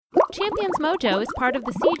Champions Mojo is part of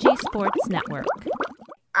the CG Sports Network.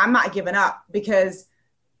 I'm not giving up because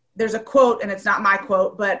there's a quote, and it's not my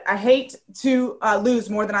quote, but I hate to lose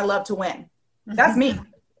more than I love to win. That's me.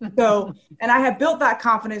 So, and I have built that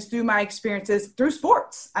confidence through my experiences through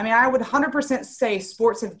sports. I mean, I would 100% say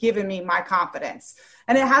sports have given me my confidence.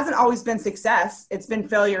 And it hasn't always been success. It's been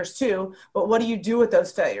failures too. But what do you do with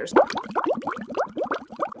those failures?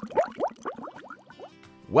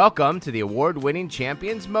 Welcome to the award-winning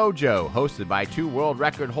Champions Mojo, hosted by two world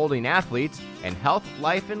record-holding athletes and health,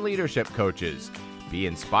 life, and leadership coaches. Be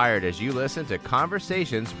inspired as you listen to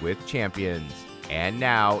Conversations with Champions. And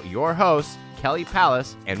now, your hosts, Kelly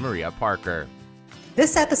Palace and Maria Parker.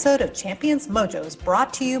 This episode of Champions Mojo is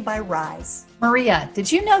brought to you by Rise. Maria, did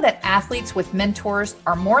you know that athletes with mentors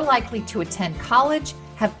are more likely to attend college,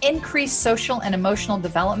 have increased social and emotional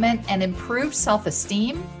development, and improved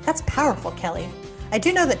self-esteem? That's powerful, Kelly. I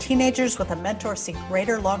do know that teenagers with a mentor see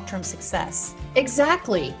greater long-term success.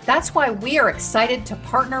 Exactly. That's why we are excited to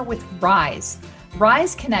partner with Rise.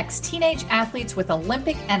 Rise connects teenage athletes with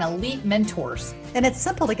Olympic and elite mentors. And it's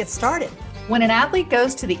simple to get started. When an athlete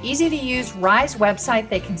goes to the easy-to-use Rise website,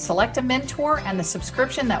 they can select a mentor and the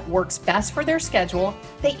subscription that works best for their schedule.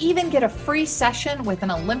 They even get a free session with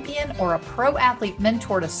an Olympian or a pro athlete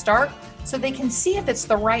mentor to start so they can see if it's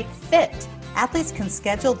the right fit. Athletes can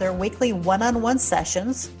schedule their weekly one-on-one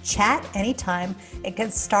sessions, chat anytime, and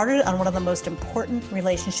get started on one of the most important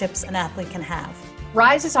relationships an athlete can have.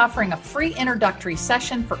 Rise is offering a free introductory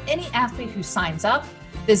session for any athlete who signs up.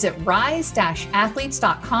 Visit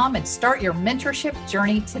rise-athletes.com and start your mentorship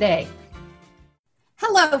journey today.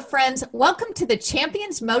 Hello, friends. Welcome to the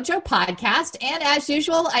Champions Mojo podcast. And as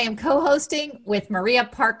usual, I am co-hosting with Maria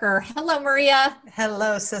Parker. Hello, Maria.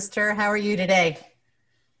 Hello, sister. How are you today?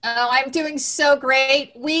 Oh, I'm doing so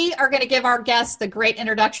great. We are going to give our guest the great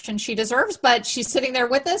introduction she deserves, but she's sitting there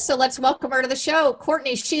with us. So let's welcome her to the show.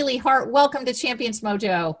 Courtney Sheely Hart, welcome to Champions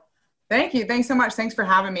Mojo. Thank you. Thanks so much. Thanks for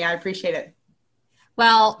having me. I appreciate it.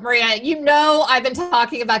 Well, Maria, you know I've been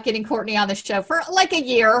talking about getting Courtney on the show for like a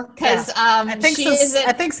year because I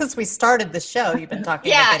think since we started the show, you've been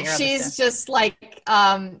talking about getting her on the show. She's just like,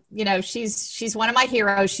 she's one of my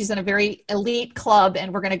heroes. She's in a very elite club,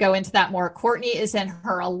 and we're going to go into that more. Courtney is in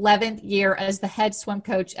her 11th year as the head swim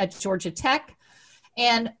coach at Georgia Tech.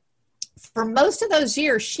 And for most of those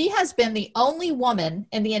years, she has been the only woman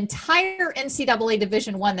in the entire NCAA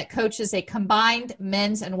Division I that coaches a combined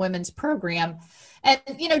men's and women's program. And,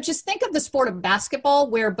 just think of the sport of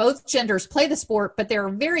basketball where both genders play the sport, but there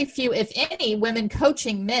are very few, if any, women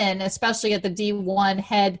coaching men, especially at the D1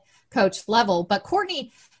 head coach level. But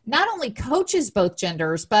Courtney not only coaches both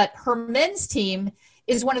genders, but her men's team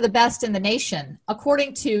is one of the best in the nation.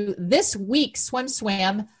 According to this week's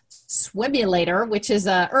SwimSwam Swimulator, which is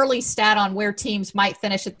an early stat on where teams might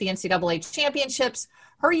finish at the NCAA championships,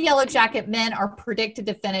 her Yellow Jacket men are predicted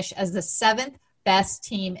to finish as the 7th best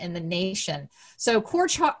team in the nation. So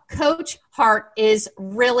Coach Hart is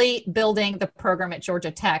really building the program at Georgia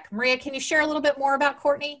Tech. Maria, can you share a little bit more about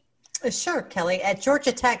Courtney? Sure, Kelly. At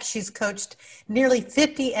Georgia Tech, she's coached nearly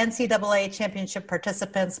 50 NCAA championship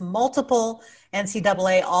participants, multiple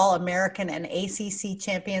NCAA All-American and ACC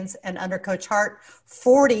champions, and under Coach Hart,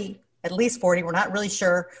 at least 40, we're not really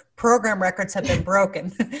sure, program records have been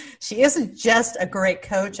broken. She isn't just a great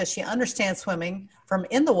coach, as she understands swimming from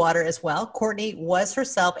in the water as well. Courtney was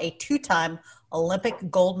herself a 2-time Olympic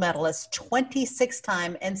gold medalist,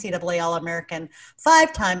 26-time NCAA All-American,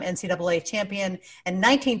 5-time NCAA champion, and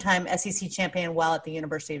 19-time SEC champion while at the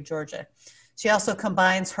University of Georgia. She also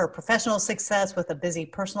combines her professional success with a busy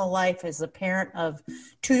personal life as a parent of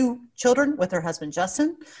 2 children with her husband,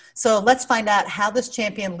 Justin. So let's find out how this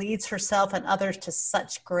champion leads herself and others to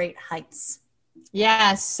such great heights.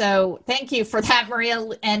 Yes. So thank you for that, Maria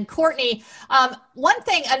and Courtney. One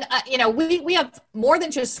thing, and we have more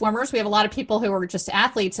than just swimmers. We have a lot of people who are just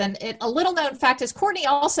athletes. And a little known fact is Courtney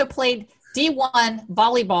also played D1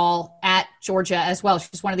 volleyball at Georgia as well.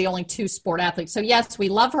 She's one of the only 2 sport athletes. So yes, we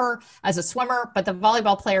love her as a swimmer, but the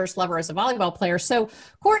volleyball players love her as a volleyball player. So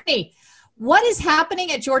Courtney, what is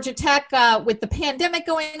happening at Georgia Tech with the pandemic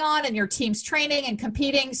going on and your team's training and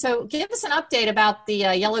competing? So give us an update about the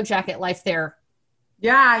Yellow Jacket life there.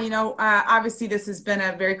 Yeah, obviously this has been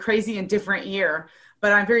a very crazy and different year,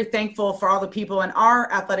 but I'm very thankful for all the people in our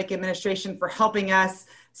athletic administration for helping us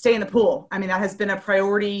stay in the pool. I mean, that has been a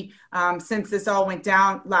priority since this all went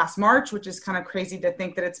down last March, which is kind of crazy to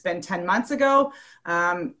think that it's been 10 months ago.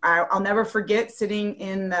 I'll never forget sitting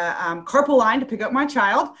in the carpool line to pick up my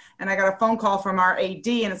child, and I got a phone call from our AD,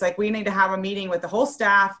 and it's like, we need to have a meeting with the whole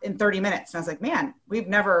staff in 30 minutes. And I was like, man, we've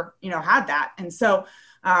never, had that. And so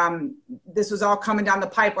This was all coming down the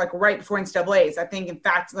pipe, like right before NCAAs. I think, in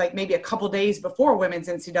fact, like maybe a couple days before women's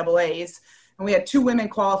NCAAs. And we had 2 women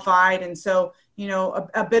qualified. And so,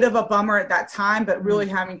 a bit of a bummer at that time, but really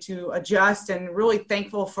having to adjust, and really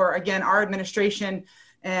thankful for, again, our administration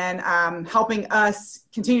and helping us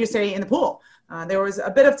continue to stay in the pool. There was a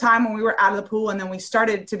bit of time when we were out of the pool, and then we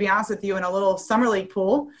started, to be honest with you, in a little summer league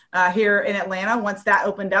pool here in Atlanta once that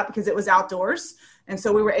opened up, because it was outdoors. And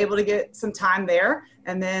so we were able to get some time there.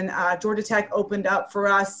 And then Georgia Tech opened up for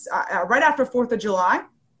us right after 4th of July.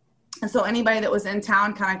 And so anybody that was in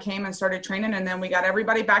town kind of came and started training, and then we got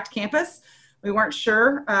everybody back to campus. We weren't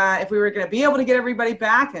sure if we were going to be able to get everybody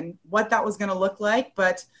back and what that was going to look like,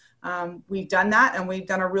 but we've done that, and we've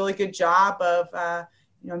done a really good job of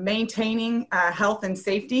maintaining health and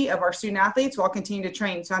safety of our student athletes while continuing to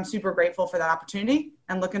train. So I'm super grateful for that opportunity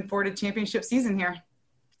and looking forward to championship season here.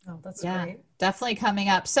 Oh, that's great. Definitely coming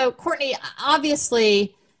up. So Courtney,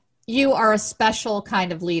 obviously you are a special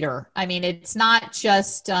kind of leader. I mean, it's not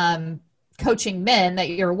just coaching men that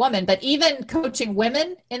you're a woman, but even coaching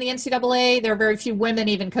women in the NCAA. There are very few women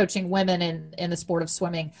even coaching women in the sport of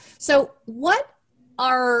swimming. So what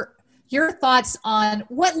are your thoughts on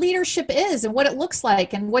what leadership is and what it looks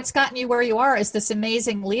like, and what's gotten you where you are as this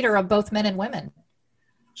amazing leader of both men and women?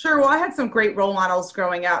 Sure. Well, I had some great role models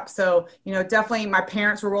growing up. So, definitely my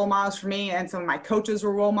parents were role models for me, and some of my coaches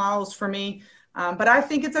were role models for me. But I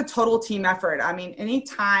think it's a total team effort. I mean,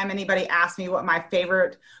 anytime anybody asked me what my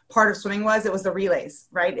favorite part of swimming was, it was the relays,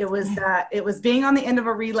 right? It was being on the end of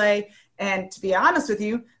a relay. And to be honest with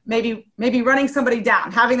you, maybe running somebody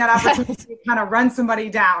down, having that opportunity to kind of run somebody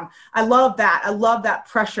down. I love that. I love that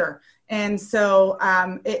pressure. And so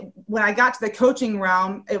when I got to the coaching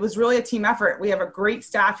realm, it was really a team effort. We have a great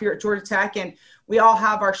staff here at Georgia Tech, and we all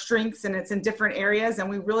have our strengths, and it's in different areas, and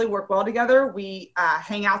we really work well together. We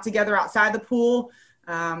hang out together outside the pool.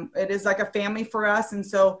 It is like a family for us. And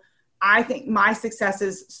so I think my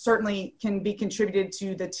successes certainly can be contributed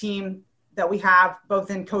to the team that we have, both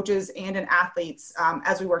in coaches and in athletes,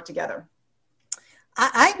 as we work together.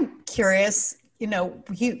 I'm curious,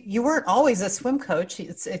 you weren't always a swim coach.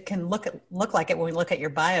 It can look like it when we look at your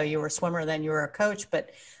bio. You were a swimmer, then you were a coach.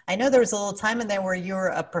 But I know there was a little time in there where you were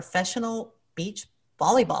a professional beach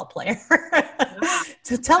volleyball player.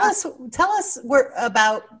 So tell us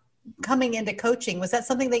about coming into coaching. Was that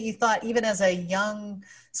something that you thought, even as a young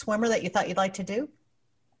swimmer, that you thought you'd like to do?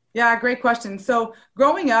 Yeah, great question. So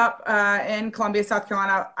growing up in Columbia, South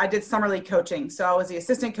Carolina, I did summer league coaching. So I was the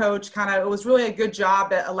assistant coach. It was really a good job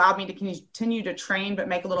that allowed me to continue to train, but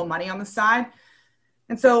make a little money on the side.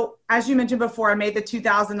 And so, as you mentioned before, I made the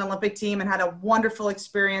 2000 Olympic team and had a wonderful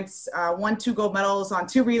experience, won 2 gold medals on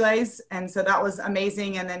 2 relays. And so that was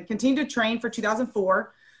amazing. And then continued to train for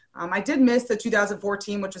 2004. I did miss the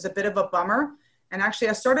 2014, which was a bit of a bummer. And actually,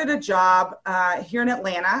 I started a job here in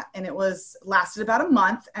Atlanta, and it lasted about a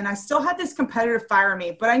month. And I still had this competitive fire in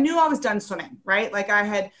me, but I knew I was done swimming, right? Like, I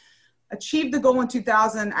had achieved the goal in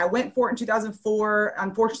 2000. I went for it in 2004,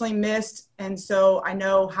 unfortunately missed. And so I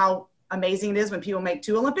know how amazing it is when people make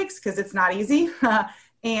 2 Olympics, because it's not easy.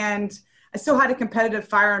 And I still had a competitive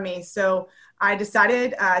fire in me. So I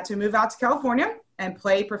decided to move out to California and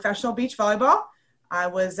play professional beach volleyball. I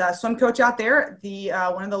was a swim coach out there,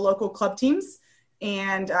 one of the local club teams.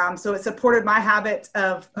 And so it supported my habit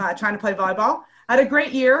of trying to play volleyball. I had a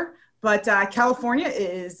great year, but California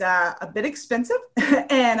is a bit expensive,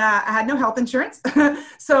 and I had no health insurance.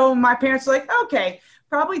 So my parents were like, okay,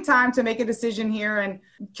 probably time to make a decision here. And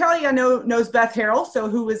Kelly, I know, knows Beth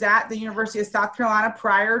Harrell, who was at the University of South Carolina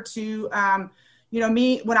prior to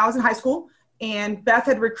me when I was in high school. And Beth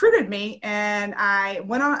had recruited me, and I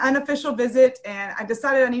went on an unofficial visit, and I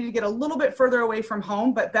decided I needed to get a little bit further away from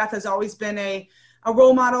home. But Beth has always been a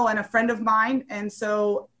role model and a friend of mine. And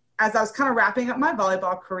so as I was kind of wrapping up my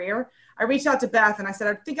volleyball career, I reached out to Beth and I said,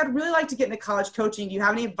 I think I'd really like to get into college coaching. Do you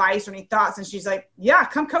have any advice or any thoughts? And she's like, yeah,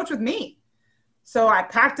 come coach with me. So I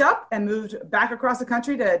packed up and moved back across the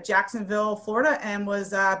country to Jacksonville, Florida, and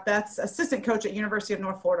was Beth's assistant coach at University of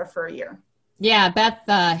North Florida for a year. Yeah, Beth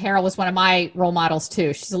Harrell was one of my role models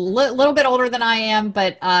too. She's a little bit older than I am,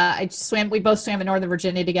 but we both swam in Northern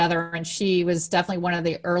Virginia together, and she was definitely one of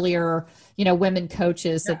the earlier, women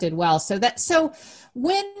coaches that did well. So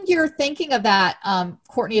when you're thinking of that,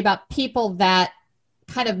 Courtney, about people that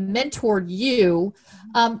kind of mentored you,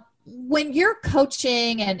 when you're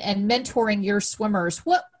coaching and mentoring your swimmers,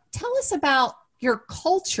 tell us about your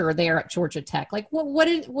culture there at Georgia Tech. Like what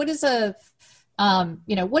is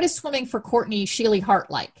swimming for Courtney Sheely Hart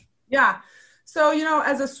like? Yeah. So,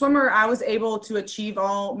 as a swimmer, I was able to achieve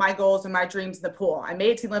all my goals and my dreams in the pool. I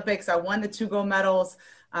made it to the Olympics. I won the 2 gold medals.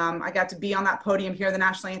 I got to be on that podium here, the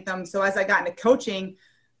national anthem. So as I got into coaching,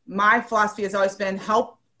 my philosophy has always been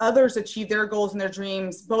help others achieve their goals and their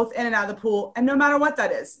dreams, both in and out of the pool. And no matter what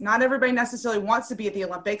that is, not everybody necessarily wants to be at the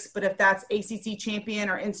Olympics, but if that's ACC champion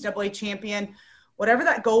or NCAA champion, whatever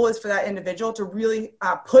that goal is for that individual, to really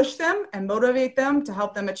push them and motivate them to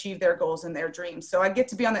help them achieve their goals and their dreams. So I get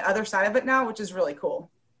to be on the other side of it now, which is really cool.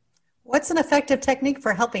 What's an effective technique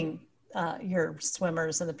for helping your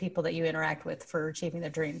swimmers and the people that you interact with for achieving their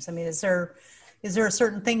dreams? I mean, is there a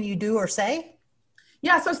certain thing you do or say?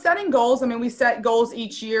 Yeah, so setting goals. I mean, we set goals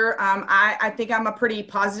each year. I think I'm a pretty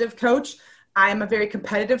positive coach. I am a very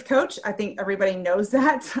competitive coach. I think everybody knows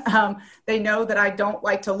that. They know that I don't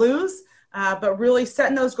like to lose, but really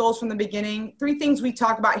setting those goals from the beginning. 3 things we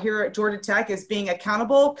talk about here at Georgia Tech is being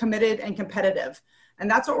accountable, committed, and competitive. And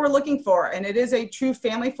that's what we're looking for. And it is a true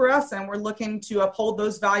family for us, and we're looking to uphold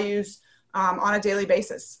those values on a daily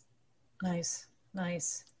basis. Nice.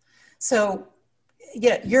 So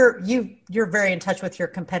yeah, you're very in touch with your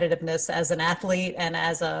competitiveness as an athlete and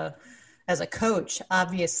as a coach.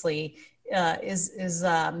 Obviously, is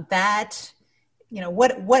that, you know,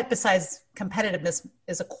 what besides competitiveness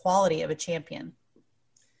is a quality of a champion?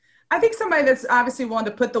 I think somebody that's obviously willing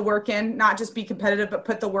to put the work in, not just be competitive, but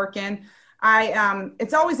put the work in.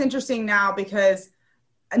 It's always interesting now because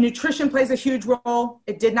nutrition plays a huge role.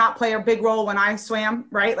 It did not play a big role when I swam,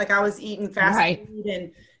 right? Like I was eating fast food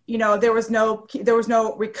and, you know, there was no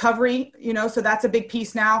recovery, you know, so that's a big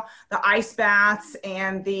piece now, the ice baths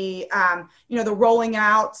and the, the rolling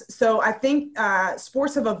out. So I think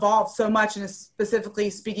sports have evolved so much, and specifically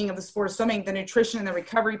speaking of the sport of swimming, the nutrition and the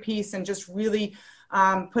recovery piece, and just really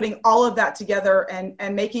putting all of that together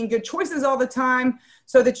and making good choices all the time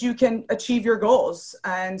so that you can achieve your goals.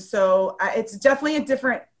 And so it's definitely a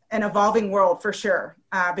different and evolving world for sure.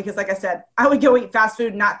 Because like I said, I would go eat fast food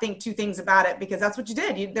and not think 2 things about it because that's what you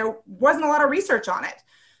did. There wasn't a lot of research on it.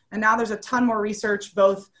 And now there's a ton more research,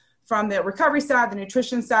 both from the recovery side, the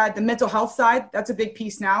nutrition side, the mental health side. That's a big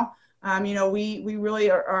piece now. We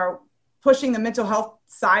really are pushing the mental health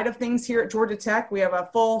side of things here at Georgia Tech. We have a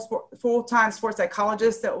full-time sports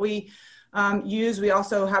psychologist that we use. We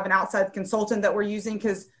also have an outside consultant that we're using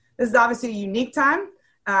because this is obviously a unique time.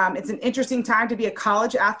 It's an interesting time to be a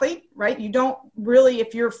college athlete, right? You don't really,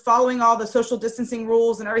 if you're following all the social distancing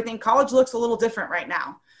rules and everything, college looks a little different right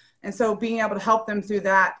now. And so being able to help them through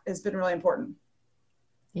that has been really important.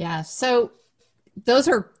 Yeah. So those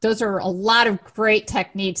are a lot of great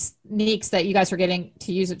techniques that you guys are getting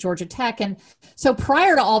to use at Georgia Tech. And so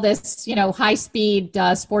prior to all this, high speed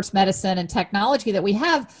sports medicine and technology that we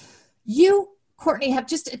have, you, Courtney, have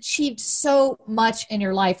just achieved so much in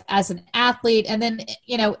your life as an athlete. And then,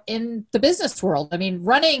 in the business world, I mean,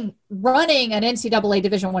 running an NCAA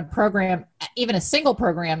Division I program, even a single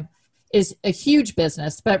program, is a huge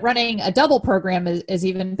business, but running a double program is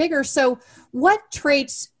even bigger. So what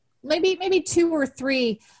traits, maybe 2 or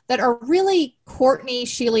 3 that are really Courtney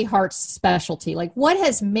Sheely Hart's specialty? Like, what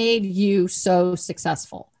has made you so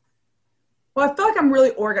successful? Well, I feel like I'm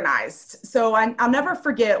really organized. So I'll never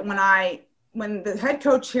forget when the head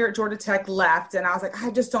coach here at Georgia Tech left, and I was like,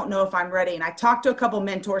 I just don't know if I'm ready. And I talked to a couple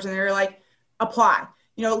mentors, and they were like, apply,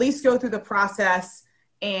 at least go through the process.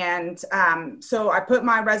 And so I put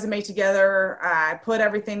my resume together. I put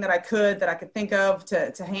everything that I could think of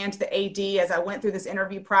to hand to the AD as I went through this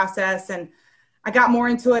interview process. And I got more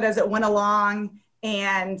into it as it went along.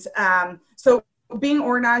 And so being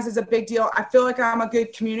organized is a big deal. I feel like I'm a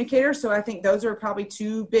good communicator. So I think those are probably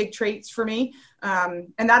 2 big traits for me.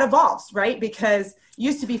 And that evolves, right? Because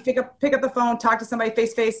used to be pick up the phone, talk to somebody face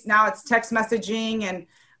to face. Now it's text messaging, and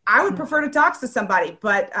I would prefer to talk to somebody,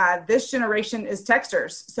 but this generation is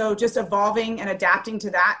texters. So just evolving and adapting to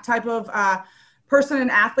that type of person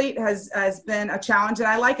and athlete has been a challenge, and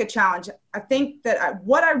I like a challenge. I think that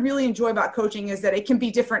what I really enjoy about coaching is that it can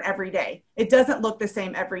be different every day. It doesn't look the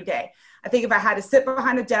same every day. I think if I had to sit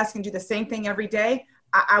behind a desk and do the same thing every day,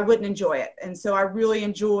 I wouldn't enjoy it. And so I really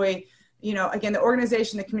enjoy, again, the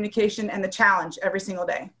organization, the communication, and the challenge every single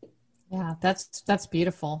day. Yeah, that's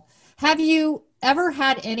beautiful. Have you ever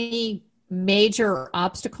had any major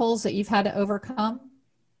obstacles that you've had to overcome?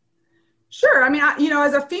 Sure. I mean,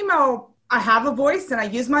 as a female, I have a voice and I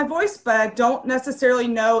use my voice, but I don't necessarily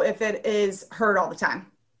know if it is heard all the time.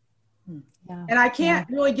 Yeah. And I can't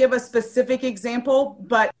really give a specific example,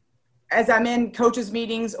 but as I'm in coaches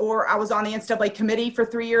meetings, or I was on the NCAA committee for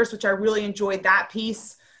 3 years, which I really enjoyed that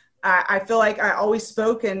piece. I feel like I always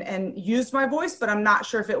spoke and used my voice, but I'm not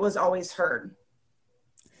sure if it was always heard.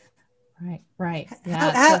 Right.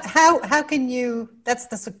 Yeah. How can you,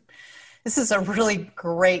 that's This is a really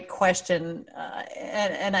great question.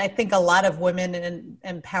 And I think a lot of women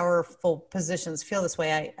in powerful positions feel this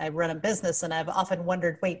way. I run a business and I've often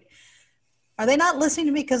wondered, wait, are they not listening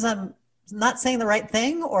to me because I'm not saying the right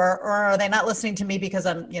thing? Or are they not listening to me because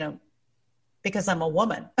because I'm a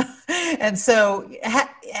woman? And so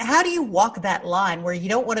how do you walk that line where you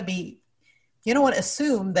don't want to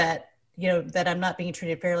assume that, that I'm not being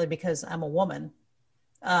treated fairly because I'm a woman.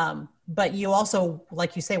 But you also,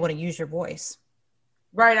 like you say, want to use your voice.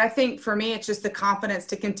 Right. I think for me, it's just the confidence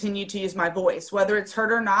to continue to use my voice, whether it's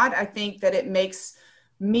heard or not. I think that it makes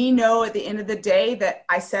me know at the end of the day that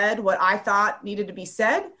I said what I thought needed to be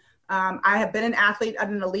said. I have been an athlete at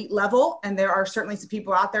an elite level, and there are certainly some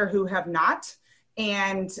people out there who have not.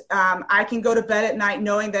 And I can go to bed at night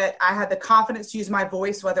knowing that I had the confidence to use my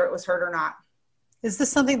voice, whether it was heard or not. Is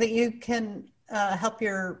this something that you can help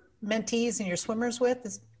your mentees and your swimmers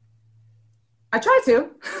with? I try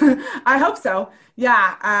to. I hope so.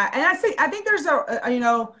 Yeah. And I think there's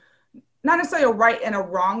not necessarily a right and a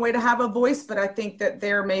wrong way to have a voice, but I think that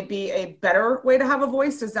there may be a better way to have a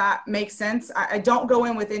voice. Does that make sense? I don't go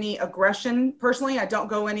in with any aggression personally. I don't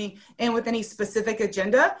go in with any specific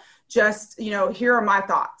agenda. Just, here are my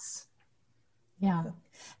thoughts. Yeah.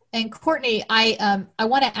 And Courtney, I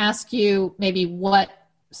want to ask you maybe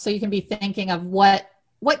so you can be thinking of what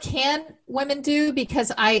can women do?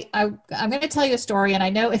 Because I'm going to tell you a story, and I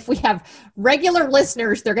know if we have regular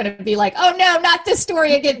listeners, they're going to be like, "Oh no, not this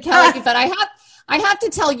story again, Kelly." But I have to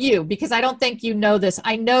tell you because I don't think you know this.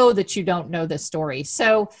 I know that you don't know this story.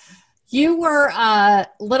 So you were a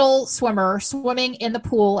little swimmer swimming in the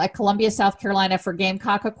pool at Columbia, South Carolina for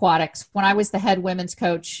Gamecock Aquatics when I was the head women's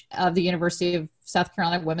coach of the University of South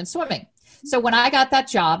Carolina women's swimming. So when I got that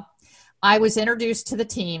job, I was introduced to the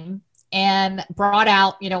team and brought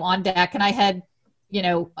out, on deck, and I had,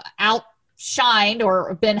 outshined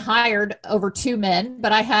or been hired over 2 men,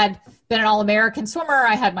 but I had been an All-American swimmer.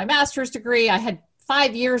 I had my master's degree. I had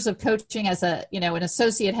 5 years of coaching as an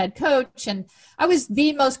associate head coach, and I was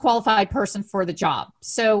the most qualified person for the job.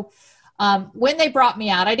 So when they brought me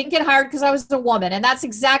out, I didn't get hired because I was a woman. And that's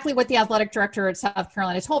exactly what the athletic director at South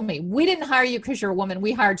Carolina told me. We didn't hire you because you're a woman.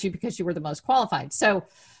 We hired you because you were the most qualified. So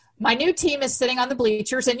my new team is sitting on the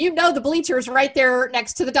bleachers, and the bleachers right there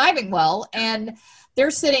next to the diving well. And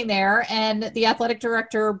they're sitting there, and the athletic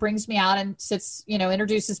director brings me out and sits,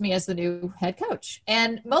 introduces me as the new head coach.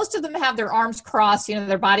 And most of them have their arms crossed,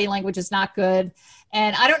 their body language is not good.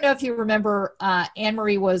 And I don't know if you remember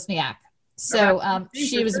Anne-Marie Wozniak. So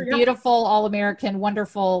she was a beautiful All-American,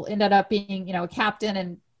 wonderful, ended up being, a captain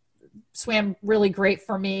and swam really great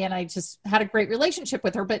for me. And I just had a great relationship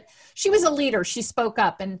with her, but she was a leader. She spoke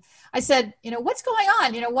up, and I said, what's going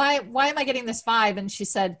on? Why am I getting this 5? And she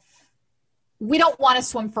said, we don't want to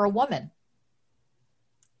swim for a woman.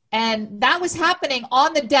 And that was happening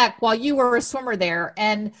on the deck while you were a swimmer there.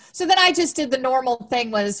 And so then I just did the normal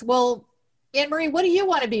thing was, well, Anne-Marie, what do you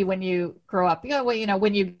want to be when you grow up?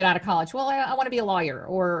 When you get out of college? Well, I want to be a lawyer.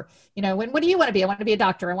 Or, what do you want to be? I want to be a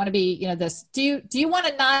doctor. I want to be, this. Do you want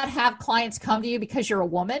to not have clients come to you because you're a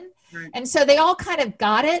woman? Right. And so they all kind of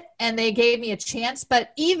got it, and they gave me a chance.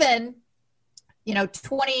 But even,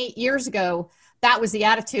 20 years ago, that was the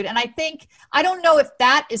attitude. And I don't know if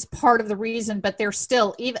that is part of the reason, but they're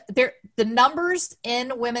still the numbers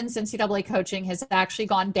in women's NCAA coaching has actually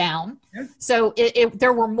gone down. Yeah. So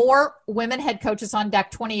there were more women head coaches on deck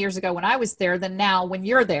 20 years ago when I was there than now when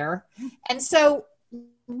you're there. And so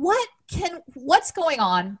what's going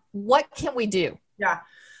on? What can we do? Yeah.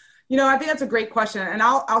 I think that's a great question. And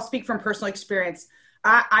I'll speak from personal experience.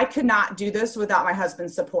 I could not do this without my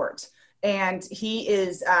husband's support. And he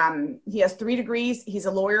has 3 degrees. He's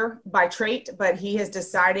a lawyer by trade, but he has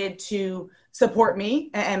decided to support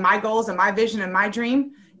me and my goals and my vision and my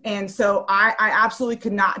dream. And so I absolutely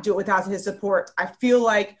could not do it without his support. I feel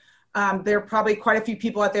like there are probably quite a few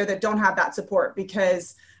people out there that don't have that support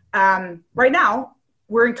because right now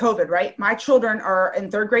we're in COVID, right? My children are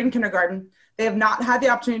in 3rd grade and kindergarten. They have not had the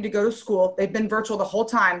opportunity to go to school. They've been virtual the whole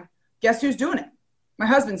time. Guess who's doing it? My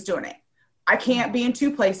husband's doing it. I can't be in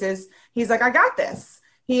 2 places. He's like, I got this.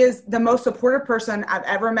 He is the most supportive person I've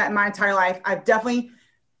ever met in my entire life. I've definitely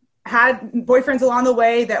had boyfriends along the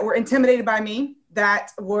way that were intimidated by me,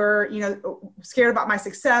 that were, scared about my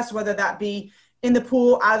success, whether that be in the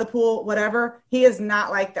pool, out of the pool, whatever. He is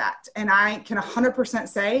not like that. And I can 100%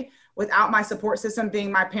 say without my support system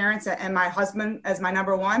being my parents and my husband as my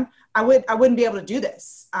number one, I wouldn't be able to do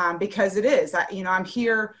this because it is, I'm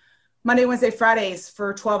here Monday, Wednesday, Fridays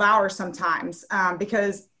for 12 hours sometimes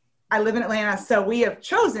because I live in Atlanta, so we have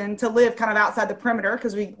chosen to live kind of outside the perimeter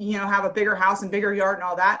because we, have a bigger house and bigger yard and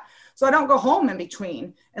all that. So I don't go home in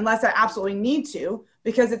between unless I absolutely need to,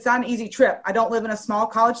 because it's not an easy trip. I don't live in a small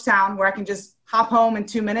college town where I can just hop home in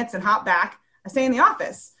 2 minutes and hop back. I stay in the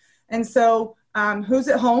office. And so who's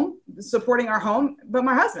at home supporting our home but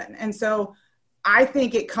my husband? And so I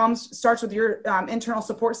think it starts with your internal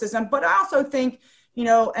support system. But I also think,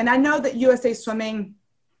 and I know that USA Swimming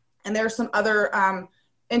and there are some other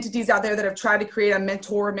entities out there that have tried to create a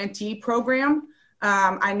mentor-mentee program.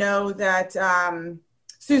 I know that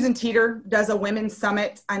Susan Teeter does a women's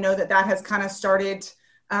summit. I know that has kind of started.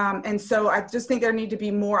 And so I just think there need to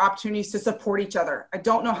be more opportunities to support each other. I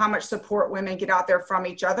don't know how much support women get out there from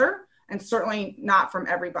each other, and certainly not from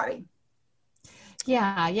everybody.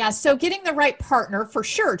 Yeah. So getting the right partner for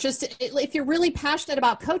sure. Just if you're really passionate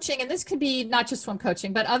about coaching, and this could be not just swim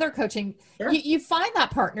coaching, but other coaching, sure. you find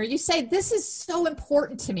that partner. You say, this is so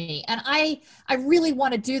important to me, and I really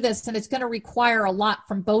want to do this, and it's going to require a lot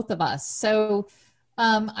from both of us. So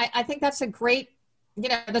I think that's a great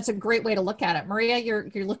way to look at it. Maria,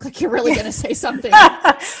 you look like you're really going to say something.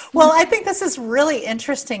 Well, I think this is really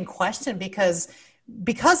interesting question because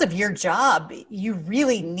of your job, you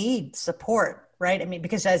really need support. Right. I mean,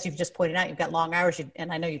 because as you've just pointed out, you've got long hours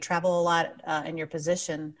and I know you travel a lot in your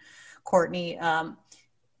position, Courtney.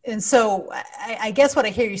 And so I guess what I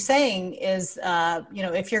hear you saying is,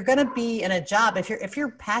 if you're going to be in a job, if your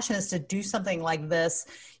passion is to do something like this,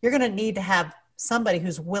 you're going to need to have somebody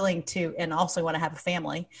who's willing to, and also want to have a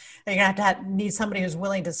family. You're going to have need somebody who's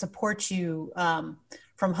willing to support you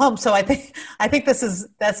from home. So I think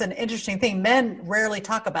that's an interesting thing. Men rarely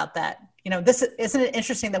talk about that. Isn't it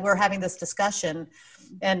interesting that we're having this discussion,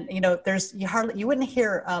 and you wouldn't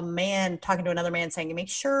hear a man talking to another man saying, make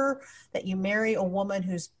sure that you marry a woman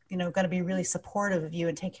who's going to be really supportive of you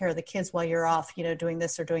and take care of the kids while you're off doing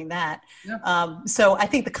this or doing that. Yeah. So I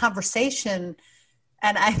think the conversation,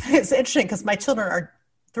 and I think it's interesting because my children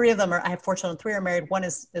I have 4 children, 3 are married. One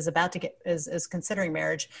is about to is considering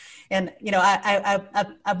marriage. And,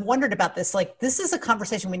 I've wondered about this. Like, this is a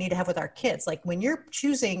conversation we need to have with our kids. Like, when you're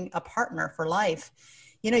choosing a partner for life,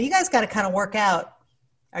 you guys got to kind of work out,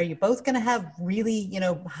 are you both going to have really,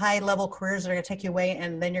 high level careers that are going to take you away?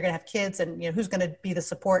 And then you're going to have kids, and, who's going to be the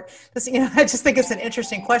support? This, I just think it's an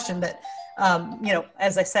interesting question that,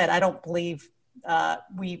 as I said, I don't believe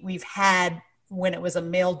we've had when it was a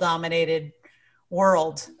male dominated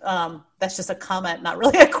world. That's just a comment, not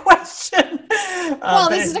really a question. Well,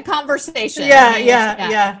 this is a conversation.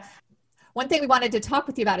 Yeah. One thing we wanted to talk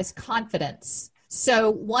with you about is confidence. So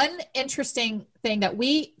one interesting thing that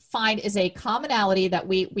we find is a commonality that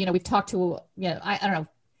we've talked to, I don't know,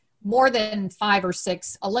 more than 5 or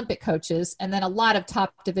 6 Olympic coaches, and then a lot of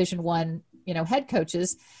top Division I, head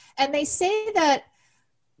coaches. And they say that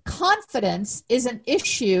confidence is an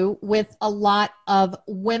issue with a lot of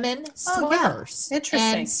women swimmers. Yeah.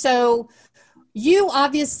 Interesting. And so you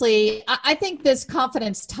obviously, I think this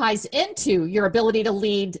confidence ties into your ability to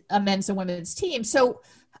lead a men's and women's team. So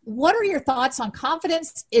what are your thoughts on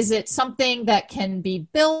confidence? Is it something that can be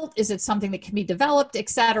built? Is it something that can be developed, et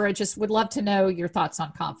cetera? Just would love to know your thoughts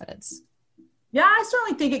on confidence. Yeah, I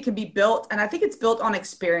certainly think it can be built, and I think it's built on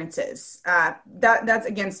experiences. That's,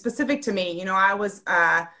 again, specific to me. I was,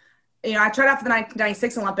 I tried out for the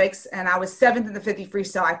 1996 Olympics, and I was 7th in the 50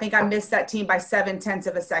 freestyle. I think I missed that team by 0.7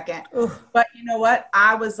 of a second. Oof. But you know what?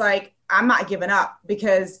 I was like, I'm not giving up,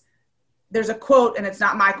 because there's a quote, and it's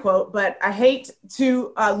not my quote, but I hate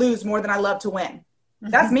to lose more than I love to win.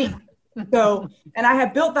 That's me. So, and I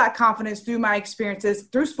have built that confidence through my experiences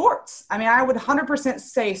through sports. I mean, I would 100%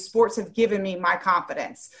 say sports have given me my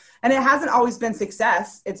confidence, and it hasn't always been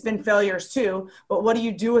success. It's been failures too, but what do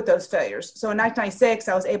you do with those failures? So in 1996,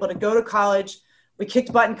 I was able to go to college. We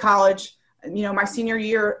kicked butt in college, my senior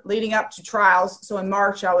year leading up to trials. So in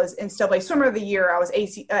March, I was NCAA Swimmer of the Year. I was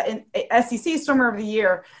SEC Swimmer of the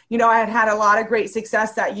Year. I had a lot of great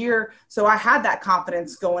success that year. So I had that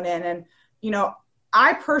confidence going in, and,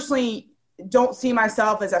 I personally don't see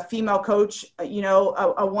myself as a female coach,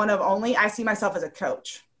 a one of only. I see myself as a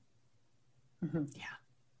coach. Mm-hmm.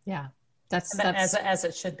 Yeah. That's as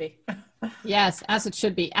it should be. Yes, as it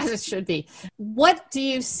should be. What do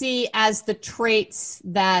you see as the traits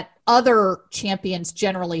that other champions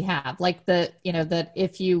generally have? Like that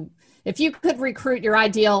if you could recruit your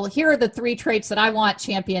ideal, here are the 3 traits that I want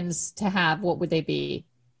champions to have, what would they be?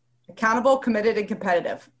 Accountable, committed, and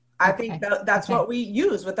competitive. I think that's what we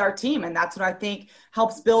use with our team. And that's what I think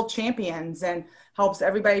helps build champions and helps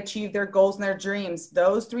everybody achieve their goals and their dreams.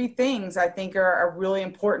 Those 3 things I think are really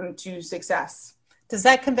important to success. Does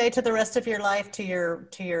that convey to the rest of your life,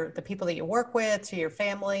 to the people that you work with, to your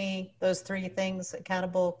family, those three things: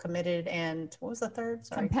 accountable, committed, and what was the third?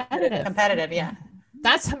 Sorry. Competitive. Yeah.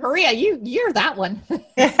 That's Maria. You're that one.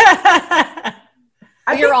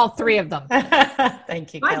 I You're all three of them.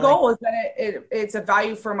 Thank you, My Kelly. goal is that it's a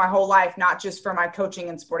value for my whole life, not just for my coaching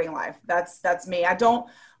and sporting life. That's me. I don't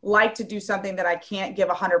like to do something that I can't give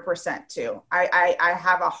 100% to. I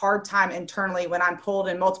have a hard time internally when I'm pulled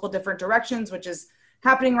in multiple different directions, which is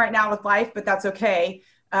happening right now with life, but that's okay.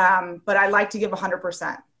 But I like to give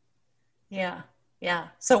 100%. Yeah. Yeah.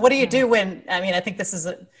 So what do you do when, I think this is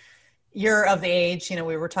you're of the age,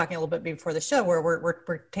 we were talking a little bit before the show where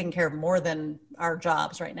we're taking care of more than our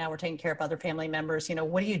jobs right now. We're taking care of other family members.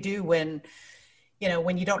 What do you do when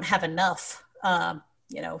you don't have enough,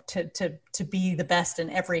 to be the best in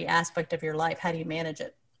every aspect of your life? How do you manage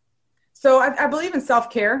it? So I believe in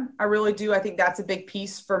self-care. I really do. I think that's a big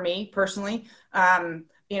piece for me personally. I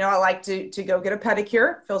like to go get a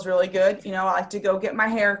pedicure. Feels really good. I like to go get my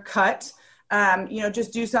hair cut.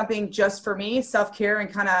 Just do something just for me, self-care,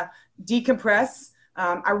 and kind of decompress.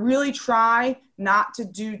 I really try not to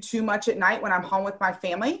do too much at night when I'm home with my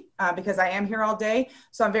family because I am here all day.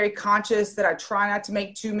 So I'm very conscious that I try not to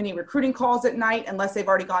make too many recruiting calls at night unless they've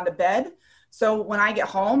already gone to bed. So when I get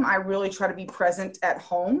home, I really try to be present at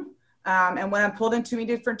home. And when I'm pulled in too many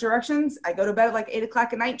different directions, I go to bed at like 8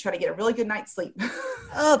 o'clock at night and try to get a really good night's sleep.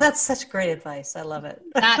 Oh, that's such great advice. I love it.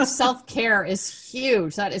 That self-care is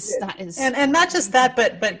huge. That is. And not just that,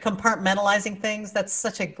 but compartmentalizing things. That's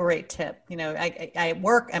such a great tip. I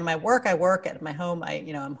work at my work, I work at my home.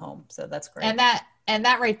 I'm home. So that's great. And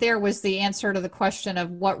that right there was the answer to the question of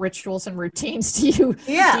what rituals and routines do you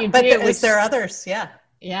but do? Is there others? Yeah.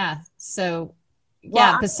 Yeah. So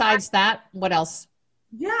besides that, what else?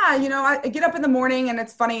 Yeah, I get up in the morning and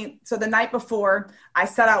it's funny. So the night before, I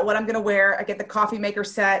set out what I'm going to wear. I get the coffee maker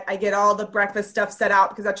set. I get all the breakfast stuff set out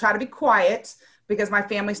because I try to be quiet because my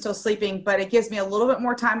family's still sleeping, but it gives me a little bit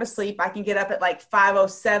more time to sleep. I can get up at like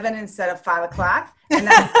 5:07 instead of 5 o'clock. And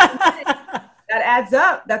that adds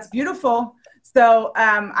up. That's beautiful. So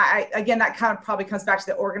that kind of probably comes back to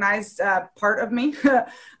the organized part of me.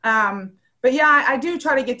 But yeah, I do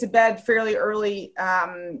try to get to bed fairly early,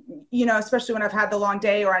 especially when I've had the long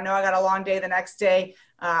day or I know I got a long day the next day.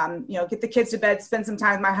 Get the kids to bed, spend some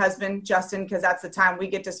time with my husband, Justin, because that's the time we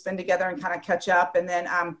get to spend together and kind of catch up, and then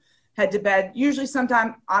head to bed. Usually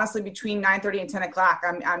sometime, honestly, between 9:30 and 10 o'clock,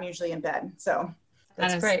 I'm usually in bed. So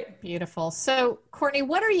that's great. Beautiful. So Courtney,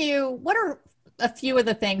 what are a few of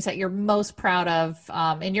the things that you're most proud of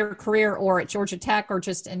in your career or at Georgia Tech or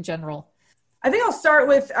just in general? I think I'll start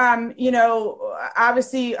with,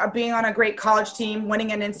 obviously being on a great college team,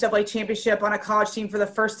 winning an NCAA championship on a college team for the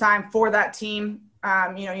first time for that team.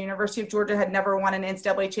 University of Georgia had never won an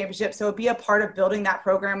NCAA championship. So to be a part of building that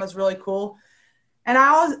program was really cool. And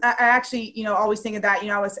I actually always think of that,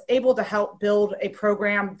 I was able to help build a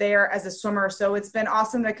program there as a swimmer. So it's been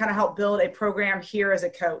awesome to kind of help build a program here as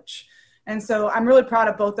a coach. And so I'm really proud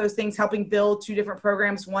of both those things, helping build two different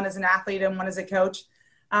programs, one as an athlete and one as a coach.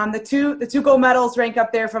 The two gold medals rank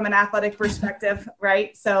up there from an athletic perspective,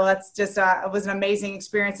 right? So that's just, it was an amazing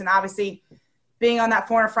experience. And obviously being on that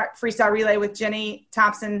 400 freestyle relay with Jenny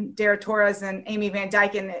Thompson, Dara Torres, and Amy Van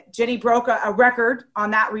Dyken. Jenny broke a record on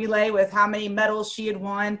that relay with how many medals she had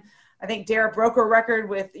won. I think Dara broke her record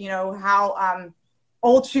with, how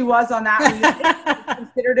old she was on that relay.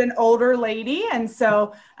 Considered an older lady. And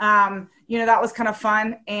so, that was kind of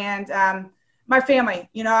fun. And, my family,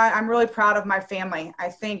 I'm really proud of my family. I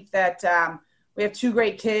think that we have two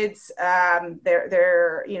great kids.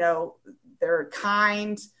 They're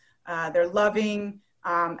kind, they're loving,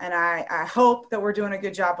 and I hope that we're doing a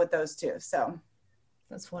good job with those two. So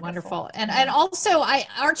that's wonderful. And also,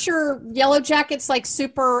 aren't your Yellow Jackets like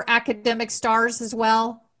super academic stars as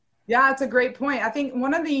well? Yeah, that's a great point. I think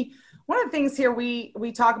one of the things here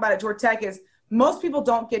we talk about at Georgia Tech is most people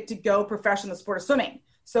don't get to go professional in the sport of swimming.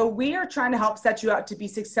 So we are trying to help set you up to be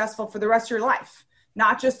successful for the rest of your life,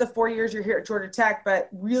 not just the 4 years you're here at Georgia Tech, but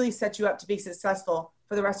really set you up to be successful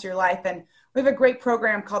for the rest of your life. And we have a great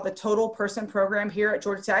program called the Total Person Program here at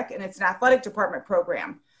Georgia Tech, and it's an athletic department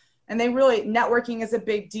program. And they really, networking is a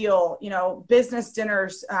big deal, business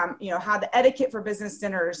dinners, how the etiquette for business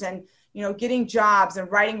dinners and, getting jobs and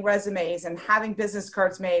writing resumes and having business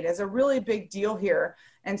cards made is a really big deal here.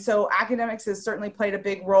 And so academics has certainly played a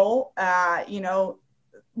big role,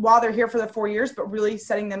 while they're here for the 4 years, but really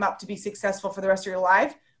setting them up to be successful for the rest of your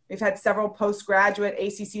life. We've had several postgraduate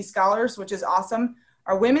ACC scholars, which is awesome.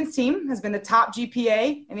 Our women's team has been the top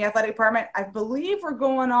GPA in the athletic department. I believe we're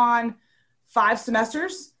going on 5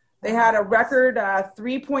 semesters. They had a record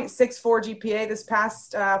 3.64 GPA this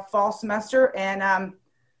past fall semester, and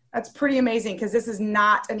that's pretty amazing because this is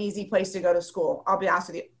not an easy place to go to school. I'll be honest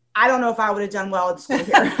with you. I don't know if I would have done well in school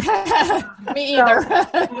here. Me either.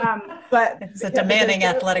 But it's a demanding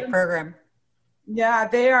athletic program. Yeah,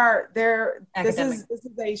 this is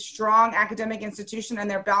a strong academic institution,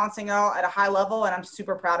 and they're balancing all at a high level, and I'm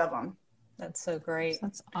super proud of them. That's so great.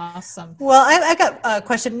 That's awesome. Well, I got a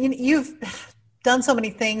question. You've done so many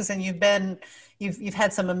things, and you've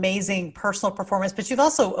had some amazing personal performance, but you've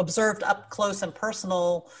also observed up close and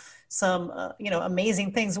personal some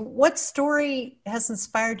amazing things. What story has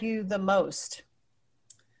inspired you the most?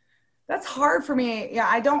 That's hard for me. Yeah,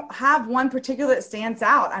 I don't have one particular that stands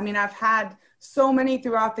out. I mean, I've had so many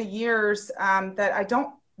throughout the years that I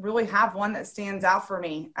don't really have one that stands out for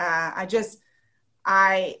me. I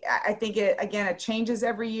think it changes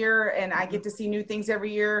every year, and I get to see new things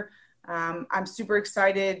every year. I'm super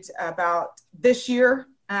excited about this year.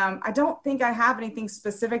 I don't think I have anything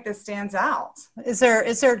specific that stands out. Is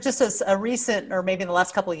there just a recent, or maybe in the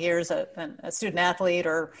last couple of years, a student athlete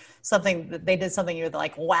or something that they did something you're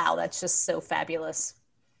like, wow, that's just so fabulous?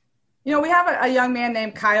 You know, we have a young man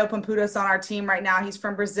named Caio Pampudas on our team right now. He's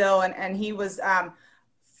from Brazil, and he was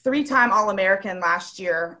 3-time All-American last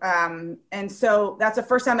year. And so that's the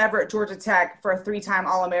first time ever at Georgia Tech for a 3-time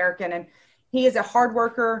All-American. And he is a hard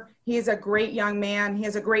worker. He is a great young man. He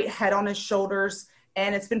has a great head on his shoulders.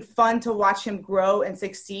 And it's been fun to watch him grow and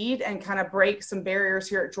succeed and kind of break some barriers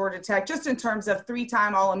here at Georgia Tech, just in terms of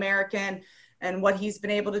 3-time All-American and what he's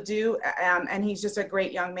been able to do. And he's just a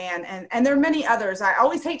great young man. And there are many others. I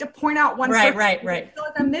always hate to point out one. Right. I feel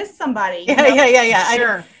like I missed somebody. Yeah.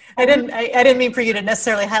 Sure. I didn't mean for you to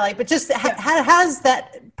necessarily highlight, but just how has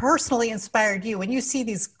that personally inspired you when you see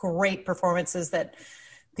these great performances that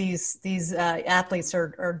these athletes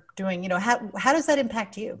are doing? You know, how does that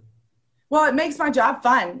impact you? Well, it makes my job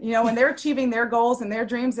fun. You know, when they're achieving their goals and their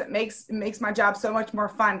dreams, it makes my job so much more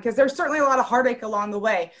fun, because there's certainly a lot of heartache along the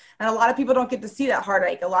way. And a lot of people don't get to see that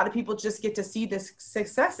heartache. A lot of people just get to see the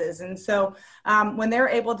successes. And so when they're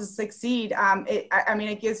able to succeed,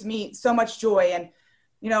 it gives me so much joy. And,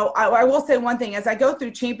 you know, I will say one thing, as I go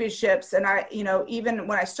through championships, and even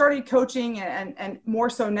when I started coaching and more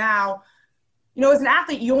so now, you know, as an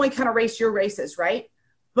athlete, you only kind of race your races, right?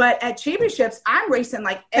 But at championships, I'm racing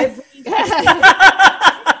like every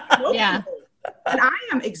yeah. And I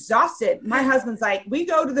am exhausted. My husband's like, we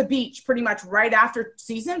go to the beach pretty much right after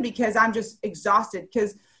season because I'm just exhausted.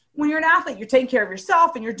 Because when you're an athlete, you're taking care of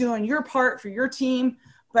yourself and you're doing your part for your team.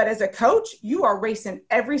 But as a coach, you are racing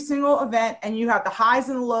every single event, and you have the highs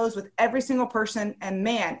and the lows with every single person. And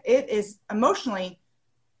man, it is emotionally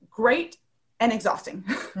great and exhausting.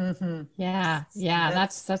 Mm-hmm. Yeah.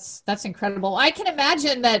 That's incredible. I can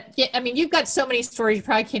imagine that. I mean, you've got so many stories, you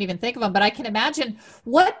probably can't even think of them, but I can imagine,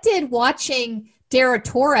 what did watching Dara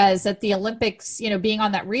Torres at the Olympics, you know, being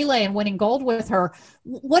on that relay and winning gold with her,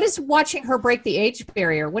 what is watching her break the age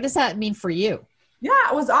barrier? What does that mean for you?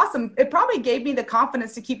 Yeah, it was awesome. It probably gave me the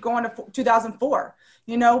confidence to keep going to 2004,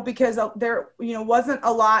 you know, because there, you know, wasn't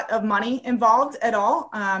a lot of money involved at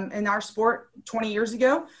all in our sport 20 years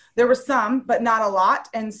ago. There was some, but not a lot.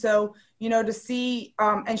 And so, you know, to see,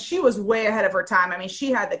 and she was way ahead of her time. I mean,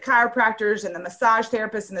 she had the chiropractors and the massage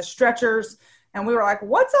therapists and the stretchers. And we were like,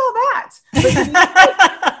 what's all that?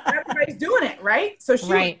 But everybody's doing it, right? So she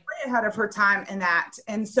was way ahead of her time in that.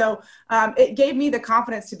 And so it gave me the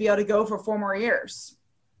confidence to be able to go for 4 more years.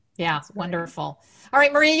 Yeah, wonderful. All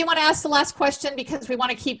right, Maria, you want to ask the last question, because we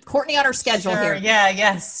want to keep Courtney on her schedule here. Yeah,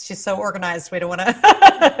 yes. She's so organized. We don't want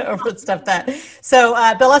to overstuff that. So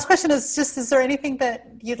the last question is just, is there anything that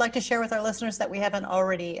you'd like to share with our listeners that we haven't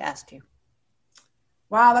already asked you?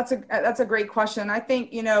 Wow, that's a great question. I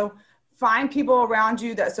think, you know, find people around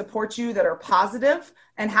you that support you, that are positive,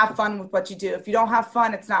 and have fun with what you do. If you don't have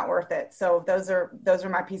fun, it's not worth it. So those are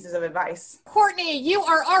my pieces of advice. Courtney, you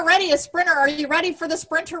are already a sprinter. Are you ready for the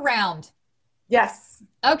sprinter round? Yes.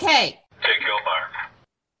 Okay. Take your mark.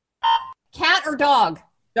 Cat or dog?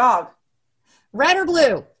 Dog. Red or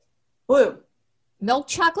blue? Blue. Milk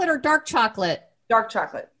chocolate or dark chocolate? Dark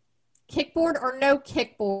chocolate. Kickboard or no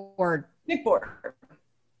kickboard? Kickboard.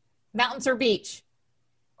 Mountains or beach?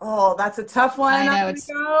 Oh, that's a tough one. I know, I'm going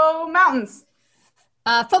to go mountains.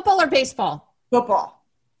 Football or baseball? Football.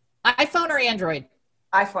 iPhone or Android?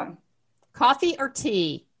 iPhone. Coffee or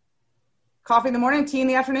tea? Coffee in the morning, tea in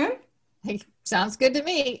the afternoon. Hey, sounds good to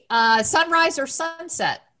me. Sunrise or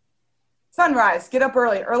sunset? Sunrise. Get up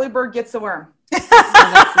early. Early bird gets the worm. Love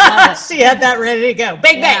it. She had that ready to go.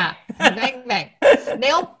 Bang, bang. Bang, bang.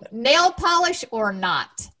 Nail polish or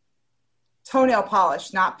not? Toenail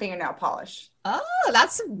polish, not fingernail polish. Oh,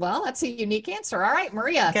 that's a unique answer. All right,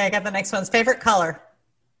 Maria. Okay, I got the next one's favorite color.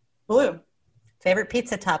 Blue. Favorite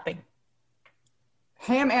pizza topping.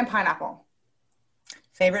 Ham and pineapple.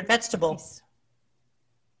 Favorite vegetable. Nice.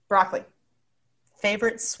 Broccoli.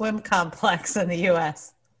 Favorite swim complex in the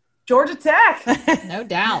U.S. Georgia Tech. No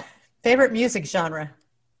doubt. Favorite music genre.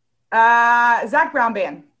 Zach Brown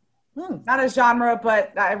Band. Not a genre,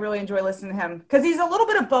 but I really enjoy listening to him because he's a little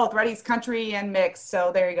bit of both, right? He's country and mixed.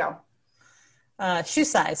 So there you go. Shoe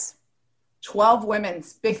size. 12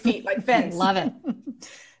 women's, big feet like Finn's. Love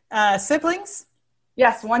it. Siblings.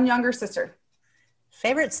 Yes, one younger sister.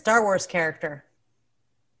 Favorite Star Wars character.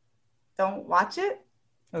 Don't watch it.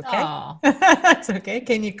 Okay. Aw. That's okay.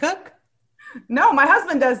 Can you cook? No, my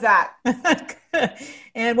husband does that.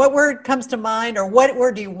 And what word comes to mind, or what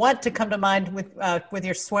word do you want to come to mind with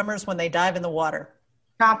your swimmers when they dive in the water?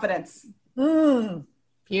 Confidence. Beautiful.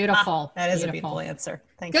 That is Beautiful. a beautiful answer.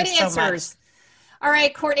 Thank Good you so answers. much. All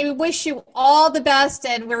right, Courtney, we wish you all the best,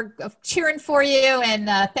 and we're cheering for you, and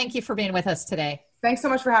thank you for being with us today. Thanks so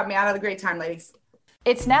much for having me. I had a great time, ladies.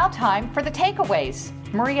 It's now time for the takeaways.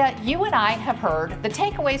 Maria, you and I have heard the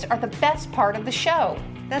takeaways are the best part of the show.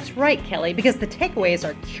 That's right, Kelly, because the takeaways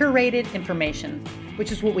are curated information,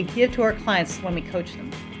 which is what we give to our clients when we coach them.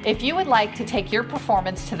 If you would like to take your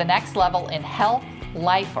performance to the next level in health,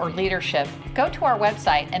 life, or leadership, go to our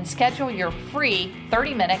website and schedule your free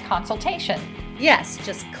 30-minute consultation. Yes,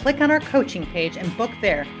 just click on our coaching page and book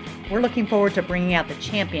there. We're looking forward to bringing out the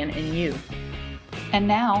champion in you. And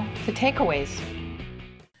now, the takeaways.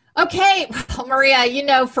 Okay, well,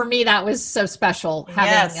 Maria, for me, that was so special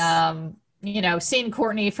having, Yes. seeing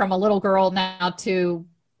Courtney from a little girl now to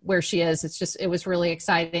where she is. It was really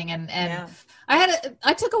exciting. And Yeah.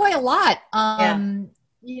 I took away a lot.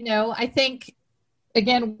 I think,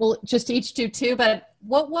 again, we'll just each do two, but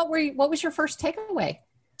what was your first takeaway?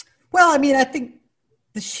 Well, I mean, I think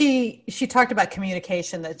she talked about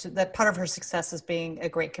communication, that part of her success is being a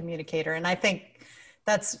great communicator. And I think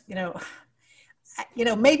that's,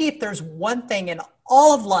 maybe if there's one thing in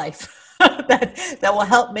all of life that will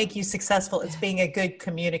help make you successful, it's being a good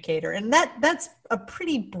communicator. And that's a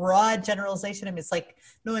pretty broad generalization. I mean, it's like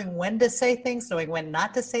knowing when to say things, knowing when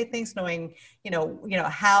not to say things, knowing,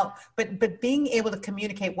 how, but being able to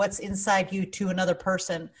communicate what's inside you to another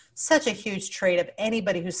person, such a huge trait of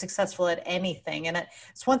anybody who's successful at anything. And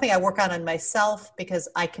it's one thing I work on in myself because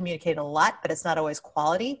I communicate a lot, but it's not always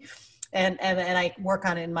quality. And I work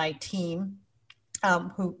on it in my team.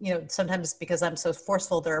 Who, sometimes because I'm so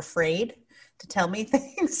forceful, they're afraid to tell me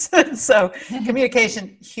things. So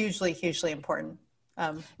communication, hugely, hugely important.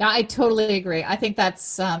 Yeah, I totally agree. I think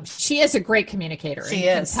that's, she is a great communicator. She is. You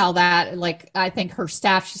can tell that, I think her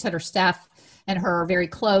staff and her are very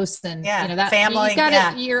close, and that family.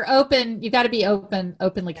 You're open. You got to be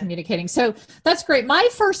openly communicating. So that's great. My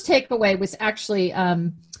first takeaway was actually,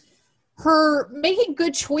 her making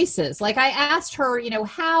good choices. Like I asked her,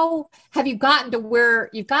 how have you gotten to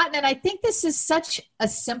where you've gotten? And I think this is such a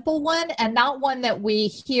simple one and not one that we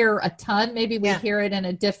hear a ton. Maybe we hear it in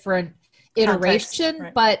a different iteration,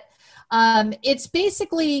 right. But it's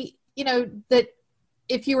basically, that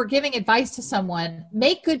if you were giving advice to someone,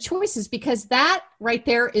 make good choices, because that right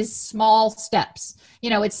there is small steps.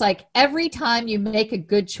 It's like every time you make a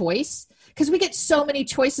good choice, because we get so many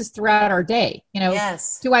choices throughout our day.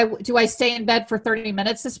 Yes. Do I stay in bed for 30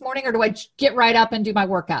 minutes this morning, or do I get right up and do my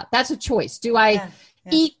workout? That's a choice. Do I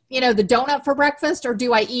eat, the donut for breakfast, or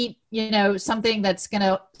do I eat, something that's going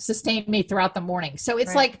to sustain me throughout the morning? So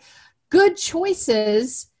it's like good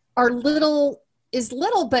choices are little,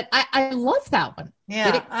 but I love that one.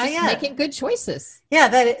 Yeah. Making good choices. Yeah.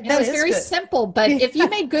 That it's is very good. simple, but if you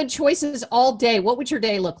made good choices all day, what would your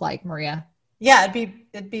day look like, Maria? Yeah,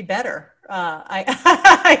 it'd be better.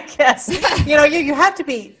 I guess, you have to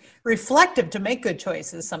be reflective to make good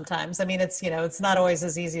choices sometimes. I mean, it's not always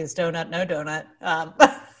as easy as donut, no donut,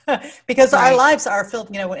 because our lives are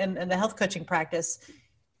filled, in the health coaching practice,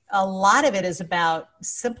 a lot of it is about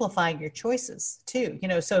simplifying your choices too.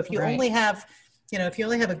 So if you only have,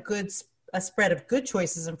 a spread of good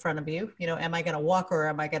choices in front of you, am I going to walk or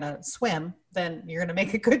am I going to swim? Then you're going to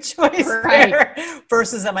make a good choice there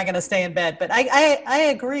versus am I going to stay in bed? But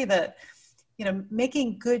I agree that,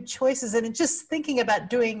 making good choices and just thinking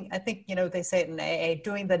about doing, I think, they say it in AA,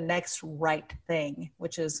 doing the next right thing,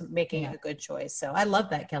 which is making a good choice. So I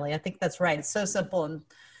love that, Kelly. I think that's right. It's so simple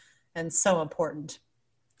and so important.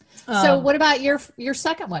 So what about your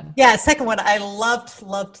second one? Yeah. Second one. I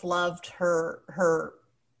loved her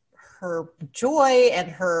joy and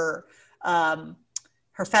her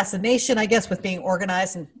fascination, I guess, with being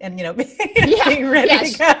organized and being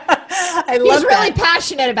ready to go. I love He's really that.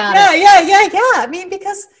 passionate about Yeah, it. yeah. I mean,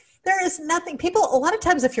 because there is nothing. People, a lot of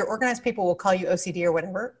times, if you're organized, people will call you OCD or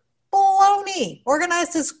whatever. Baloney.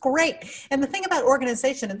 Organized is great. And the thing about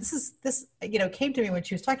organization, and this came to me when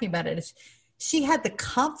she was talking about it, is she had the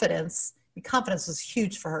confidence. Confidence was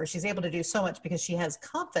huge for her. She's able to do so much because she has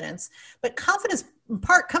confidence. But confidence in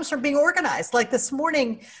part comes from being organized. Like this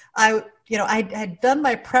morning, I had done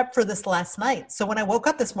my prep for this last night. So when I woke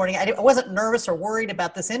up this morning, I wasn't nervous or worried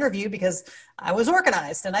about this interview because I was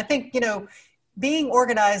organized. And I think, being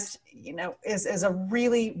organized, is a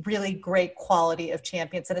really, really great quality of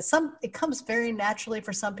champions. And it comes very naturally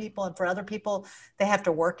for some people, and for other people, they have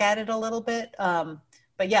to work at it a little bit.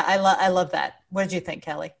 But yeah, I love that. What did you think,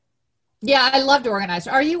 Kelly? Yeah, I loved organized.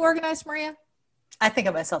 Are you organized, Maria? I think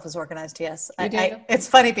of myself as organized, yes. You do? It's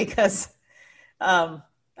funny because I'm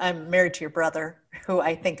married to your brother, who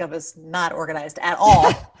I think of as not organized at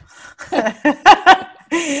all.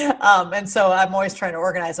 And so I'm always trying to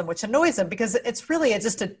organize him, which annoys him because it's really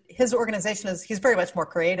his organization he's very much more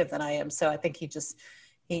creative than I am. So I think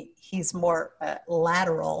he's more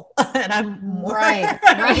lateral and I'm more Right.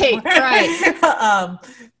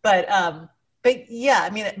 But yeah,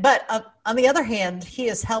 I mean, on the other hand, he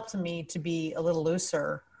has helped me to be a little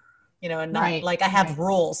looser, and not like I have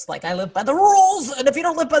rules, like I live by the rules. And if you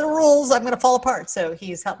don't live by the rules, I'm going to fall apart. So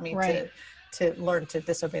he's helped me to learn to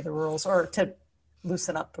disobey the rules or to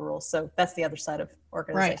loosen up the rules. So that's the other side of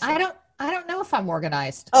organization. Right. I don't know if I'm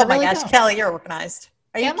organized. Oh I my really gosh, don't. Kelly, you're organized.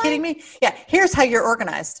 Are you Am I? kidding me? Yeah. Here's how you're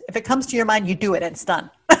organized. If it comes to your mind, you do it and it's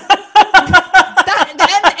done.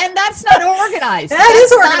 And that's not organized. That is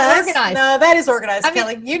That's not organized. No, that is organized, I mean-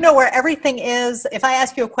 Kelly. You know where everything is. If I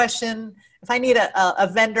ask you a question, if I need a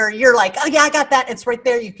vendor, you're like, oh yeah, I got that. It's right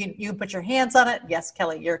there. You can put your hands on it. Yes,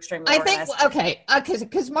 Kelly, you're extremely organized.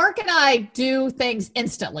 Because Mark and I do things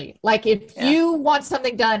instantly. Like if you want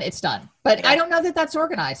something done, it's done. But I don't know that that's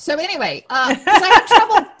organized. So anyway, because I have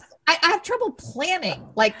trouble. I have trouble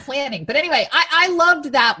planning. But anyway, I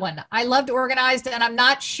loved that one. I loved organized, and I'm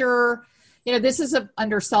not sure. This is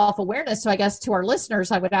under self-awareness. So I guess to our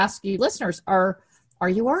listeners, I would ask you, listeners, are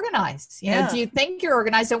you organized? Do you think you're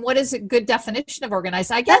organized? And what is a good definition of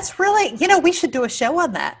organized? I guess that's really, we should do a show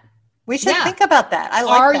on that. We should think about that. I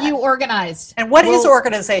like Are that. you organized? And what is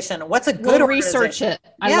organization? What's a good organization? Research it.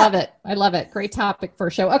 I love it. Great topic for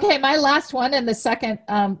a show. Okay, my last one and the second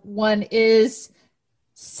one is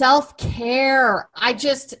self-care. I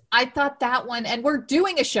thought that one, and we're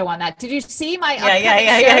doing a show on that. Did you see my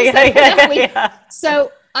Yeah.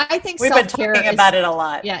 So I think we've self-care been talking about it a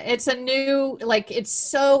lot. Yeah, it's a new, it's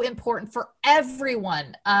so important for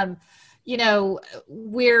everyone. You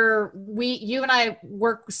and I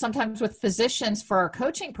work sometimes with physicians for our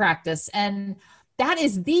coaching practice, and that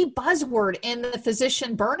is the buzzword in the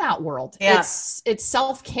physician burnout world. Yeah. It's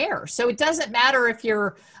self-care. So it doesn't matter if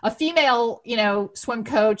you're a female, swim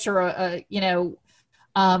coach or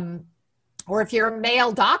or if you're a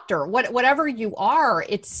male doctor, whatever you are,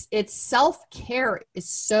 it's self-care is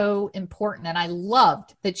so important. And I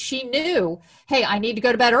loved that she knew, hey, I need to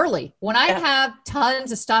go to bed early. When I have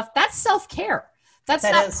tons of stuff, that's self-care. That's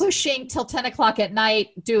not pushing till 10 o'clock at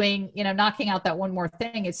night doing, knocking out that one more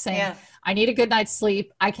thing. It's saying, I need a good night's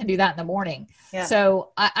sleep. I can do that in the morning. Yeah.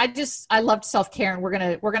 So I loved self-care, and we're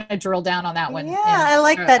going to drill down on that one. Yeah, I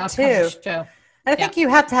like that too. Show. I think you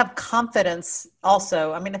have to have confidence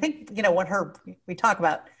also. I mean, I think, when we talk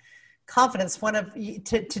about confidence,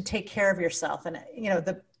 to take care of yourself. And,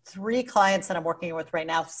 the 3 clients that I'm working with right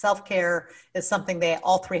now, self-care is something they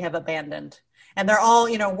all 3 have abandoned. And they're all,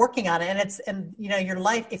 working on it. And your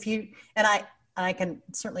life, I can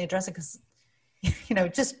certainly address it because,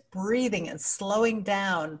 just breathing and slowing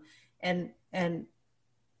down and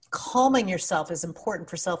calming yourself is important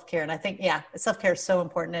for self-care. And I think, self-care is so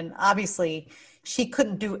important. And obviously she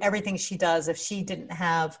couldn't do everything she does if she didn't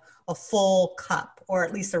have a full cup, or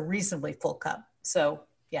at least a reasonably full cup. So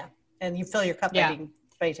and you fill your cup by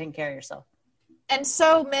taking care of yourself. And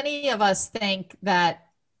so many of us think that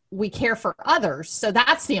we care for others. So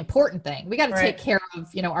that's the important thing. We got to take care of,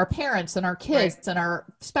 our parents and our kids and our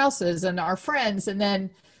spouses and our friends. And then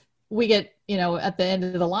we get, at the end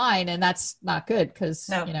of the line, and that's not good because,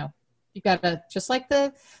 you got to, just like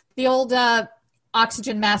the old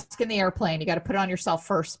oxygen mask in the airplane, you got to put it on yourself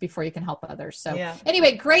first before you can help others. So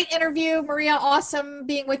anyway, great interview, Maria. Awesome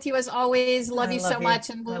being with you as always. Love you so much.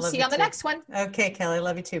 And we'll see you on the next one. Okay, Kelly.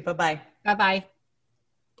 Love you too. Bye-bye. Bye-bye.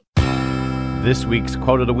 This week's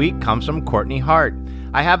quote of the week comes from Courtney Hart.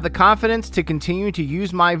 I have the confidence to continue to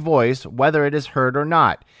use my voice, whether it is heard or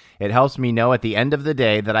not. It helps me know at the end of the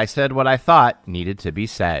day that I said what I thought needed to be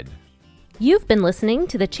said. You've been listening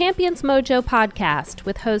to the Champions Mojo podcast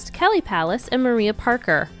with host Kelly Palace and Maria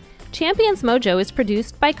Parker. Champions Mojo is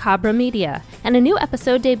produced by Cabra Media, and a new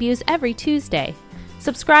episode debuts every Tuesday.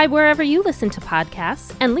 Subscribe wherever you listen to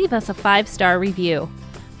podcasts and leave us a 5-star review.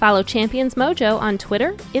 Follow Champions Mojo on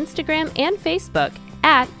Twitter, Instagram, and Facebook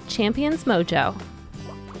at Champions Mojo.